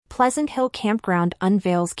Pleasant Hill Campground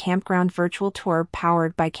unveils campground virtual tour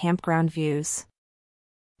powered by Campground Views.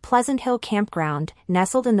 Pleasant Hill Campground,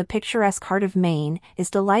 nestled in the picturesque heart of Maine,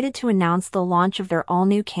 is delighted to announce the launch of their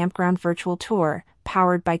all-new campground virtual tour,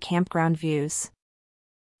 powered by Campground Views.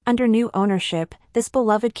 Under new ownership, this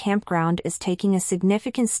beloved campground is taking a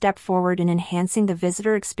significant step forward in enhancing the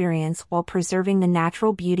visitor experience while preserving the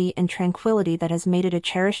natural beauty and tranquility that has made it a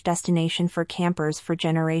cherished destination for campers for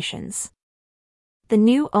generations. The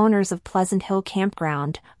new owners of Pleasant Hill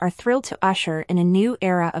Campground are thrilled to usher in a new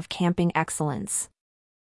era of camping excellence.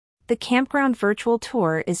 The campground virtual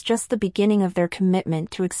tour is just the beginning of their commitment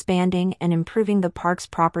to expanding and improving the park's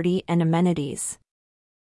property and amenities.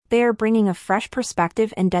 They are bringing a fresh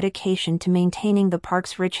perspective and dedication to maintaining the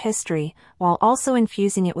park's rich history, while also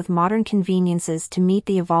infusing it with modern conveniences to meet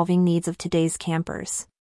the evolving needs of today's campers.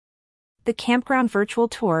 The Campground Virtual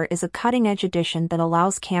Tour is a cutting-edge addition that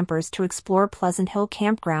allows campers to explore Pleasant Hill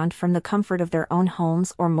Campground from the comfort of their own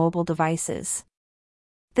homes or mobile devices.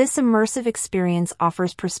 This immersive experience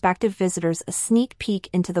offers prospective visitors a sneak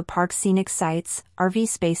peek into the park's scenic sights, RV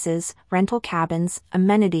spaces, rental cabins,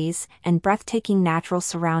 amenities, and breathtaking natural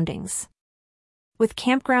surroundings. With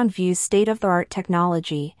Campground Views' state-of-the-art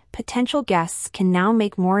technology, potential guests can now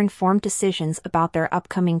make more informed decisions about their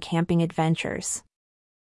upcoming camping adventures.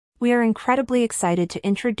 "We are incredibly excited to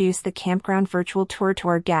introduce the Campground Virtual Tour to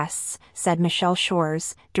our guests," said Michelle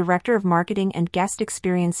Shores, Director of Marketing and Guest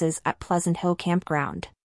Experiences at Pleasant Hill Campground.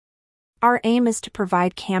 "Our aim is to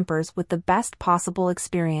provide campers with the best possible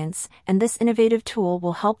experience, and this innovative tool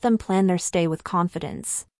will help them plan their stay with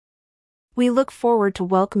confidence. We look forward to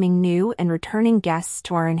welcoming new and returning guests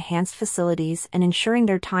to our enhanced facilities and ensuring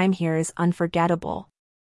their time here is unforgettable."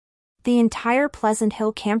 The entire Pleasant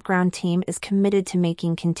Hill Campground team is committed to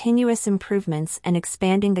making continuous improvements and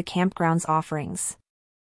expanding the campground's offerings.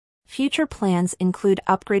 Future plans include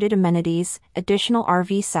upgraded amenities, additional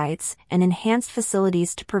RV sites, and enhanced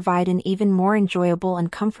facilities to provide an even more enjoyable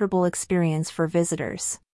and comfortable experience for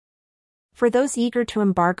visitors. For those eager to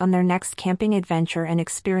embark on their next camping adventure and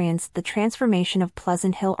experience the transformation of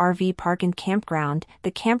Pleasant Hill RV Park and Campground, the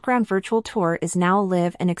Campground Virtual Tour is now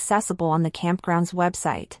live and accessible on the campground's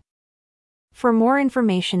website. For more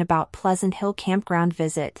information about Pleasant Hill Campground,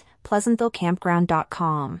 visit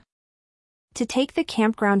pleasanthillcampground.com. To take the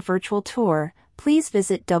Campground Virtual Tour, please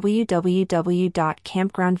visit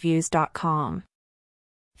www.campgroundviews.com.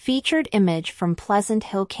 Featured image from Pleasant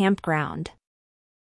Hill Campground.